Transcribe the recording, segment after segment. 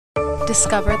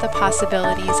discover the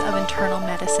possibilities of internal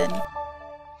medicine.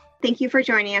 Thank you for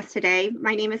joining us today.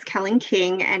 My name is Kellen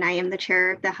King, and I am the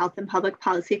chair of the Health and Public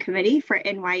Policy Committee for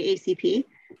NYACP.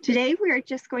 Today, we are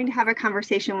just going to have a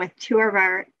conversation with two of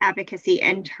our advocacy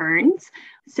interns.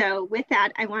 So with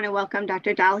that, I want to welcome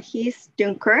Dr. Dalhis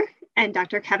Dunker and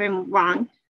Dr. Kevin Wang.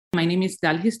 My name is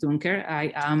Dalhis Dunker.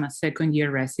 I am a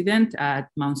second-year resident at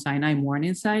Mount Sinai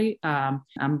Morningside.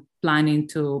 I'm planning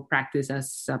to practice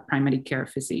as a primary care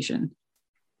physician.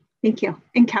 Thank you.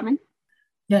 And Kevin?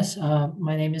 Yes,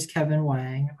 my name is Kevin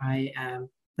Wang. I am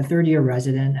a third-year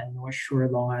resident at North Shore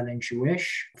Long Island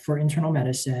Jewish. For internal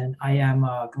medicine, I am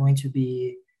going to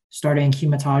be starting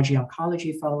hematology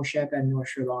oncology fellowship at North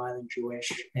Shore Long Island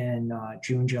Jewish in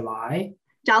June, July.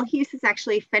 Dalhis is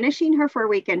actually finishing her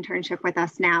 4-week internship with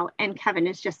us now, and Kevin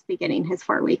is just beginning his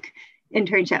 4-week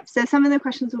internship. So some of the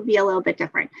questions will be a little bit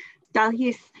different.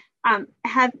 Dalhis,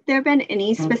 have there been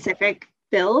any specific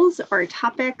bills or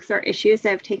topics or issues that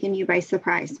have taken you by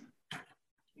surprise?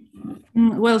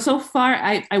 Well, so far,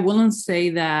 I wouldn't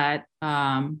say that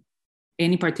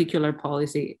any particular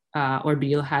policy or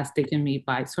bill has taken me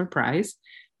by surprise,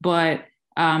 but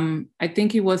I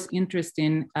think it was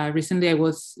interesting. Recently, I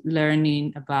was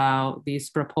learning about this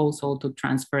proposal to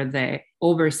transfer the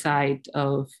oversight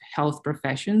of health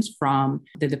professions from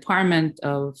the Department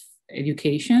of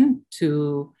Education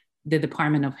to the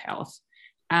Department of Health.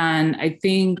 And I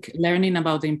think learning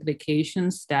about the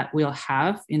implications that we'll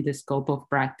have in the scope of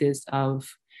practice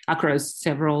across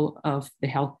several of the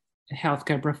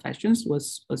healthcare professions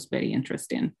was very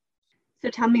interesting. So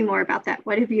tell me more about that.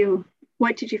 What did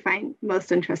you find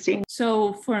most interesting?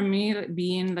 So for me,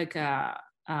 being like a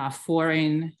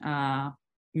foreign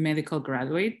medical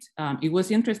graduate, it was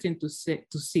interesting to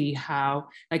see how,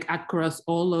 like across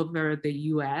all over the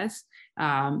U.S.,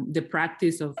 the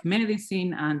practice of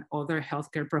medicine and other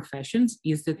healthcare professions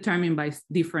is determined by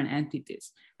different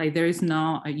entities. Like there is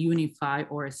not a unified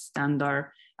or a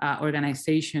standard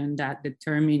organization that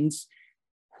determines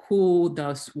who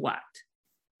does what.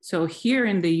 So here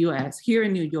in the US, here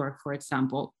in New York, for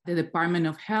example, the Department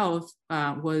of Health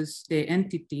was the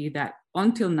entity that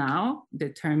until now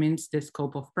determines the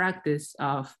scope of practice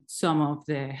of some of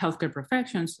the healthcare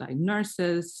professions like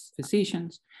nurses,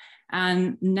 physicians.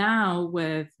 And now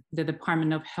with the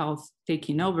Department of Health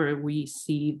taking over, we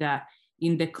see that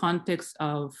in the context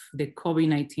of the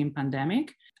COVID-19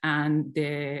 pandemic and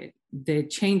the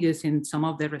changes in some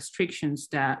of the restrictions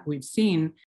that we've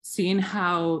seen, seeing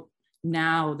how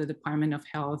now the Department of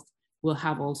Health will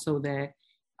have also the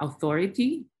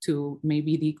authority to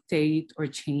maybe dictate or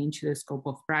change the scope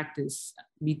of practice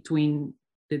between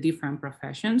the different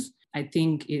professions. I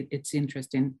think it's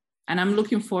interesting. And I'm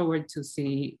looking forward to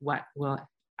see what will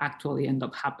actually end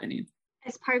up happening.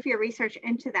 As part of your research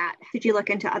into that, did you look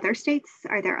into other states?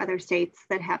 Are there other states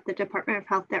that have the Department of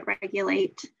Health that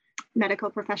regulate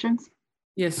medical professions?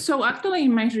 Yes, so actually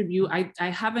in my review, I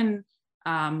haven't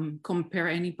compare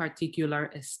any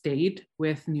particular state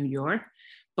with New York,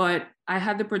 but I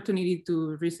had the opportunity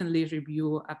to recently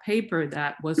review a paper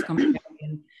that was comparing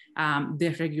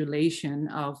the regulation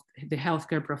of the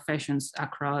healthcare professions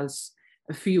across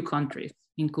a few countries,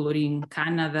 including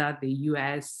Canada, the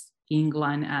US,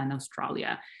 England, and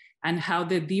Australia, and how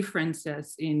the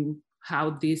differences in how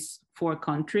these 4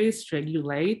 countries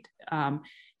regulate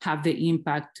have the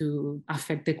impact to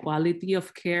affect the quality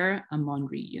of care among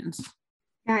regions.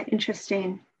 Yeah,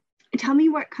 interesting. Tell me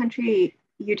what country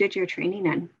you did your training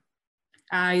in.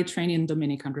 I trained in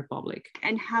Dominican Republic.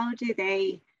 And how do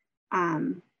they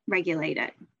regulate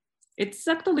it? It's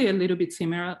actually a little bit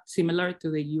similar to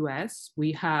the US.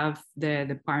 We have the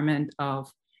Department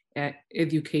of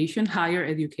Education, Higher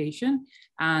Education,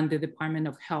 and the Department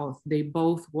of Health. They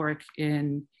both work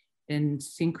in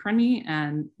synchrony,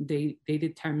 and they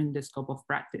determine the scope of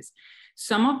practice.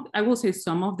 I will say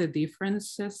some of the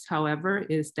differences, however,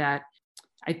 is that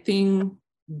I think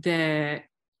the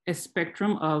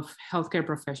spectrum of healthcare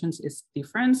professions is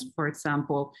different. For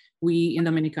example, we in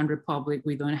Dominican Republic,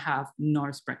 we don't have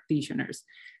nurse practitioners.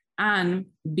 And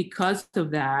because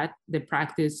of that, the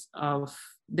practice of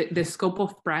the scope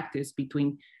of practice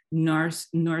between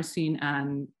nursing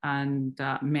and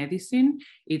medicine,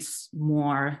 it's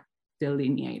more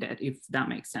delineated, if that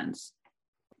makes sense.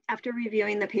 After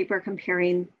reviewing the paper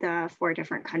comparing the 4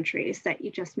 different countries that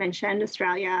you just mentioned,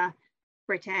 Australia,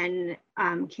 Britain,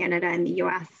 Canada, and the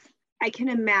US, I can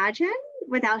imagine,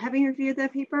 without having reviewed the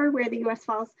paper, where the US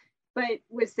falls, but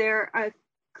was there a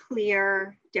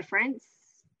clear difference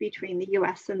between the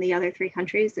US and the other 3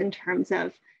 countries in terms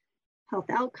of health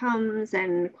outcomes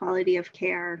and quality of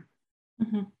care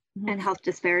and health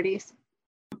disparities?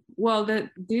 Well,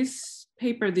 this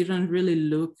paper didn't really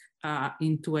look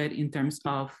into it in terms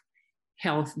of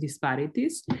health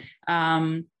disparities,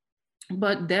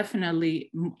 but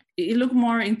definitely it looked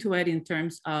more into it in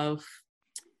terms of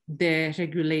the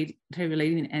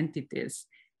regulating entities.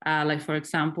 Like, for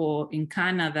example, in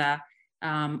Canada,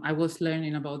 I was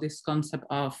learning about this concept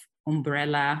of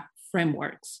umbrella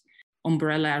frameworks,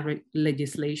 umbrella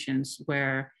legislations,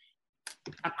 where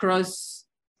across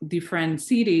different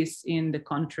cities in the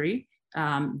country,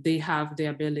 they have the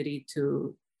ability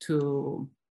to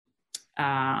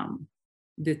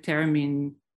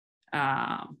determine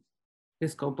the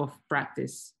scope of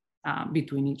practice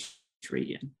between each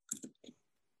region.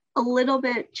 A little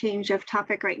bit change of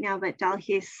topic right now, but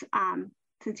Dalhis,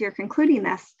 since you're concluding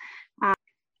this,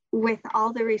 with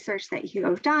all the research that you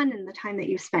have done and the time that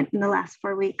you've spent in the last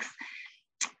 4 weeks,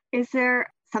 is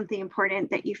there something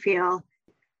important that you feel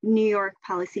New York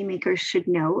policymakers should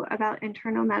know about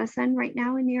internal medicine right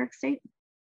now in New York State?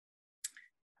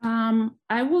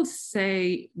 I will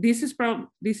say this is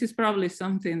probably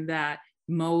something that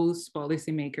most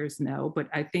policymakers know, but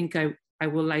I think I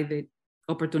would like the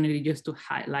opportunity just to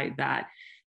highlight that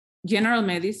general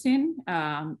medicine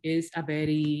is a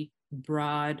very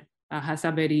broad, has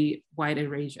a very wide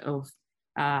range of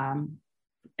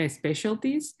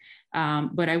specialties.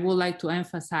 But I would like to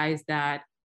emphasize that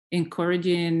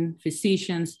encouraging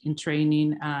physicians in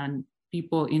training and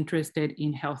people interested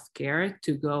in healthcare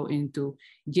to go into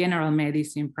general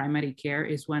medicine, primary care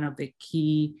is one of the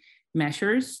key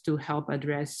measures to help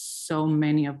address so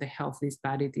many of the health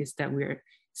disparities that we're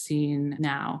seeing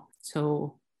now.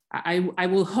 So I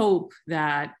will hope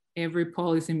that every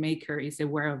policymaker is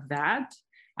aware of that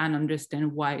and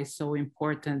understand why it's so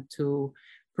important to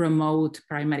promote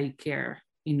primary care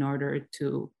in order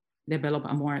to develop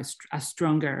a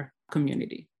stronger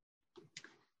community.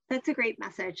 That's a great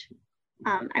message.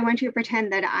 I want you to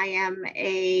pretend that I am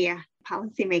a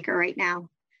policymaker right now.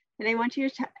 And I want you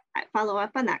to follow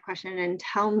up on that question and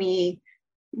tell me,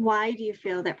 why do you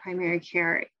feel that primary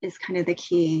care is kind of the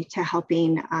key to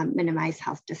helping minimize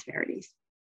health disparities?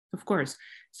 Of course.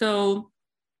 So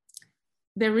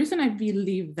the reason I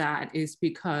believe that is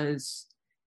because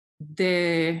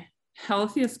the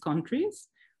healthiest countries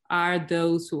are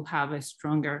those who have a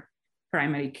stronger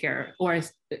primary care or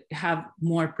have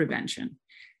more prevention.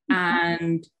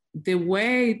 And the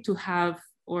way to have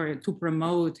or to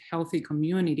promote healthy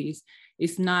communities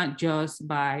is not just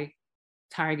by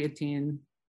targeting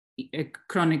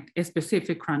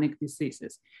specific chronic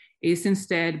diseases. It's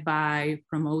instead by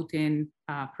promoting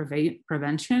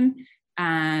prevention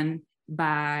and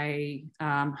by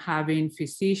having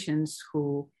physicians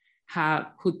who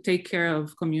take care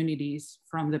of communities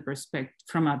from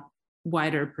a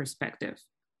wider perspective.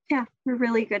 Yeah, we're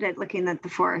really good at looking at the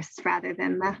forest rather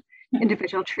than the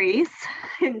individual trees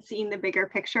and seeing the bigger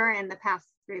picture and the path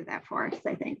through that forest,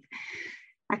 I think.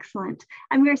 Excellent.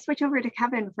 I'm going to switch over to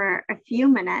Kevin for a few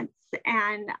minutes.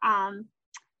 And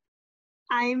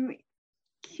I'm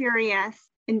curious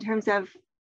in terms of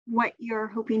what you're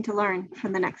hoping to learn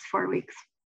from the next 4 weeks.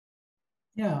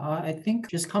 Yeah, I think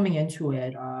just coming into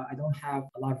it, I don't have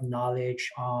a lot of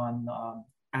knowledge on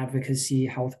advocacy,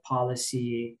 health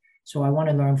policy. So I want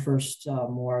to learn first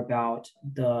more about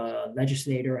the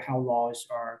legislator, how laws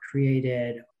are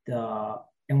created, the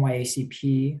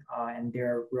NYACP and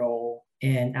their role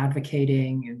in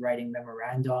advocating and writing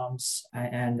memorandums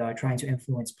and trying to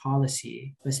influence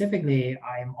policy. Specifically,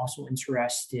 I'm also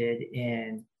interested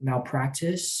in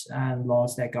malpractice and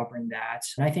laws that govern that.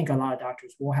 And I think a lot of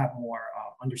doctors will have more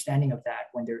understanding of that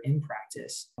when they're in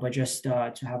practice, but just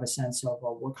to have a sense of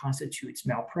what constitutes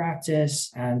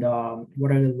malpractice and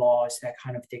what are the laws that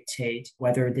kind of dictate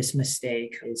whether this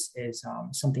mistake is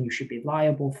something you should be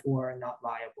liable for, not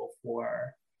liable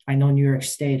for. I know New York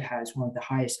State has one of the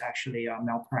highest actually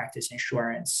malpractice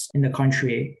insurance in the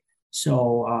country.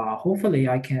 So hopefully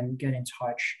I can get in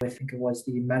touch with, I think it was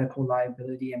the Medical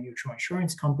Liability and Mutual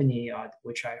Insurance Company,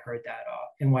 which I heard that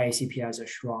NYACP has a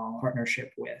strong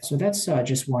partnership with. So that's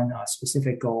just one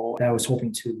specific goal that I was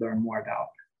hoping to learn more about.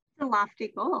 It's a lofty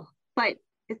goal, but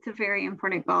it's a very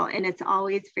important goal. And it's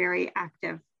always very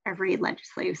active every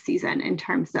legislative season in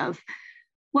terms of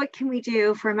what can we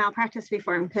do for malpractice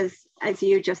reform? Because as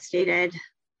you just stated,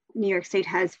 New York State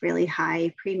has really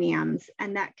high premiums,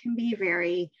 and that can be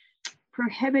very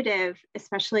prohibitive,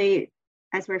 especially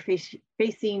as we're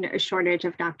facing a shortage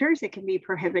of doctors. It can be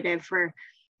prohibitive for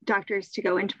doctors to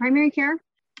go into primary care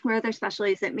or other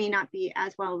specialties that may not be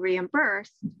as well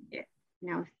reimbursed. They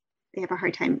have a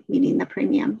hard time meeting the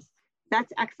premiums.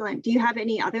 That's excellent. Do you have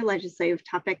any other legislative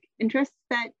topic interests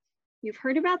that you've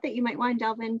heard about that you might want to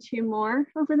delve into more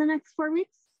over the next 4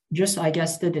 weeks? Just, I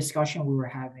guess, the discussion we were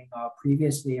having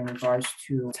previously in regards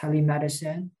to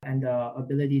telemedicine and the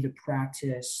ability to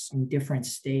practice in different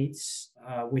states,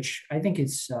 which I think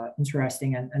is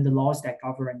interesting, and the laws that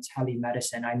govern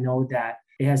telemedicine. I know that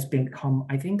it has become,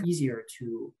 I think, easier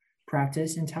to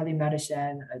practice in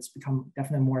telemedicine. It's become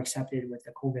definitely more accepted with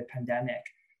the COVID pandemic.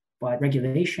 But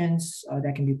regulations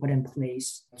that can be put in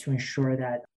place to ensure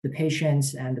that the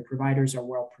patients and the providers are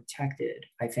well protected,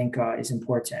 I think is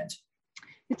important.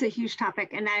 It's a huge topic,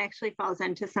 and that actually falls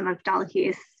into some of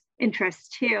Delahue's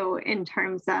interests too, in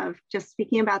terms of just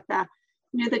speaking about the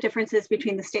differences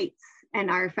between the states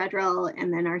and our federal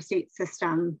and then our state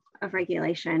system of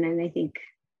regulation. And I think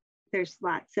there's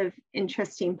lots of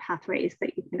interesting pathways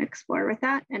that you can explore with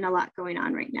that, and a lot going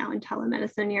on right now in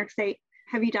telemedicine in New York State.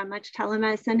 Have you done much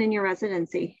telemedicine in your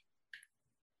residency?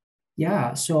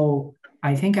 Yeah, so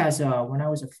I think when I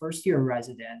was a first-year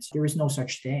resident, there was no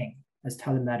such thing as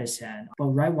telemedicine. But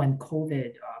right when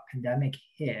COVID pandemic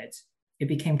hit, it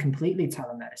became completely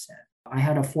telemedicine. I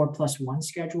had a 4+1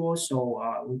 schedule, so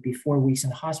it would be 4 weeks in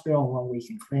the hospital and 1 week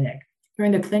in clinic.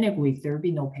 During the clinic week, there would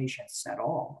be no patients at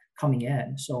all coming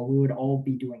in. So we would all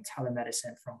be doing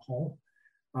telemedicine from home.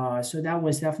 So that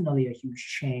was definitely a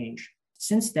huge change.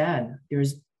 Since then,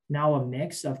 there's now a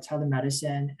mix of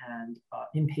telemedicine and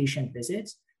inpatient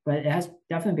visits, but it has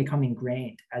definitely become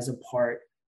ingrained as a part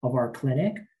of our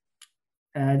clinic.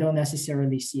 I don't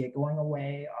necessarily see it going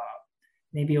away.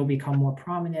 Maybe it'll become more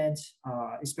prominent,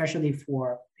 especially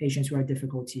for patients who have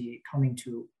difficulty coming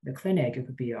to the clinic. It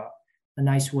could be a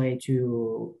nice way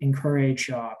to encourage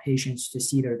patients to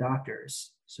see their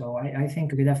doctors. So I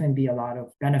think there could definitely be a lot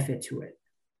of benefit to it.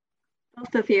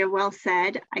 Both of you, well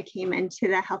said. I came into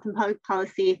the health and public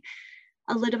policy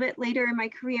a little bit later in my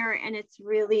career, and it's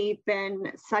really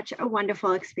been such a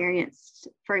wonderful experience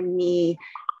for me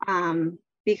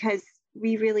because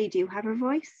we really do have a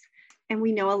voice and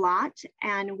we know a lot,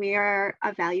 and we are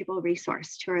a valuable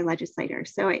resource to our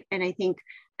legislators. And I think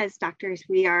as doctors,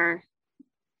 we are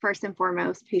first and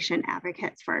foremost patient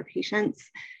advocates for our patients.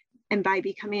 And by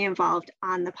becoming involved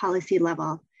on the policy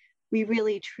level, we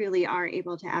really truly are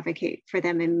able to advocate for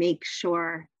them and make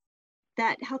sure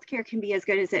that healthcare can be as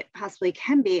good as it possibly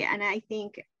can be. And I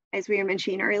think, as we were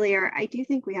mentioning earlier, I do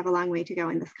think we have a long way to go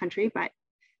in this country, but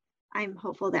I'm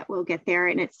hopeful that we'll get there.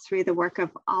 And it's through the work of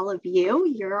all of you.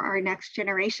 You're our next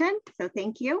generation. So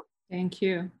thank you. Thank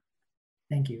you.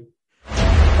 Thank you.